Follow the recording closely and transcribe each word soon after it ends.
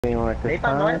Nem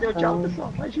pra nós deu tchau,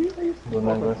 pessoal. Imagina isso.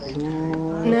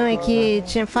 Não, é que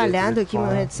tinha falhado aqui meu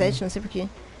headset, não sei porquê.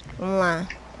 Vamos lá.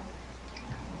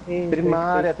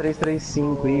 Primária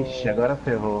 335, ixi, agora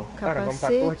ferrou. Cara, vamos pra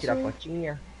torre tirar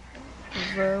fotinha.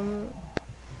 Vamos.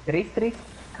 33.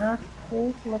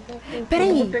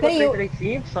 Peraí.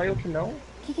 335, só eu que não. O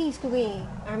que é isso que eu ganhei?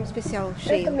 Arma especial,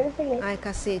 cheio. Ai,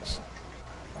 cacete.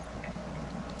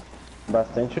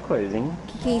 Bastante coisa, hein?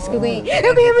 O que é isso que eu ganhei?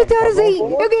 Eu ganhei o Meteoro Zen!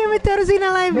 Eu ganhei o Meteoro Zen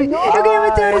na live! Eu ganhei o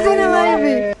Meteoro Zen na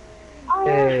live!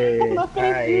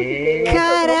 Aê!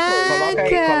 Caraca!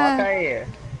 Coloca aí.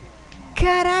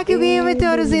 Caraca, eu ganhei o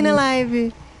Meteoro Zen na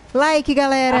live! Like,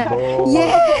 galera!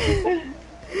 Yeah!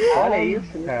 Olha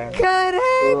isso, cara.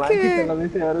 Caraca!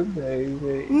 Meteoro Zen,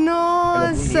 gente.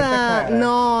 Nossa!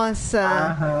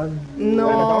 Nossa!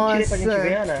 Nossa!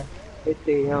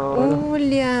 Olha o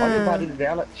Olha! barulho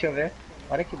dela, deixa eu ver.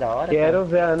 Olha que da hora. Quero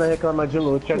ver a Ana reclamar de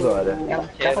loot agora. Ela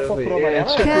quero ver.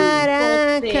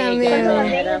 Caraca,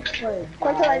 meu!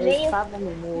 Quanto ela veio?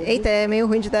 Eita, é meio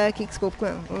ruim de dar kickscope com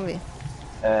ela. Vamos ver.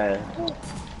 É.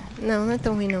 Não é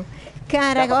tão ruim não.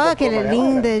 Caraca, olha que ela é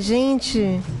linda,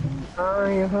 gente.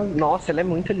 Ai, nossa, ela é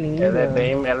muito linda.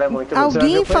 Ela é muito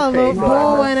Alguém falou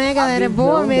boa, né, galera?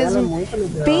 Boa mesmo.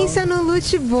 Pensa no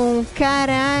loot bom.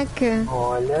 Caraca.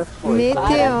 Olha, foi.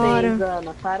 Meteoro. Parabéns,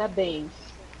 Ana, parabéns.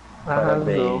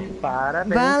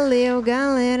 Parabéns. Valeu,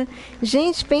 galera.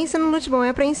 Gente, pensa no loot bom.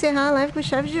 É pra encerrar a live com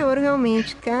chave de ouro,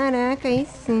 realmente. Caraca, aí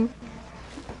sim.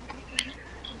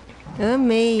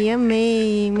 Amei,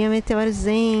 amei. Minha Meteoro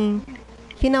Zen.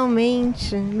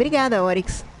 Finalmente. Obrigada,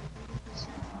 Oryx.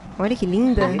 Olha que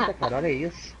linda. Eita, cara, olha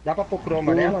isso. Dá pra pôr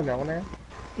croma nela, não, né?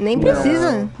 Nem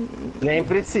precisa. Nem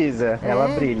precisa, ela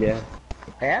brilha.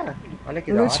 É? Olha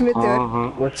que da hora. Loot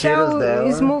Meteoro. Os tiros Tchau,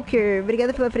 dela. Smoker.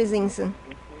 Obrigada pela presença.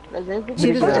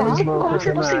 Tiros dela. Como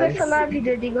você conseguiu essa nave,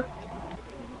 Diego?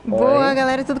 Boa,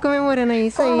 galera, tudo comemorando aí.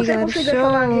 Isso aí, Como você galera. conseguiu essa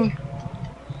Show. nave?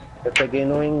 Eu peguei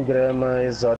no engrama exótico.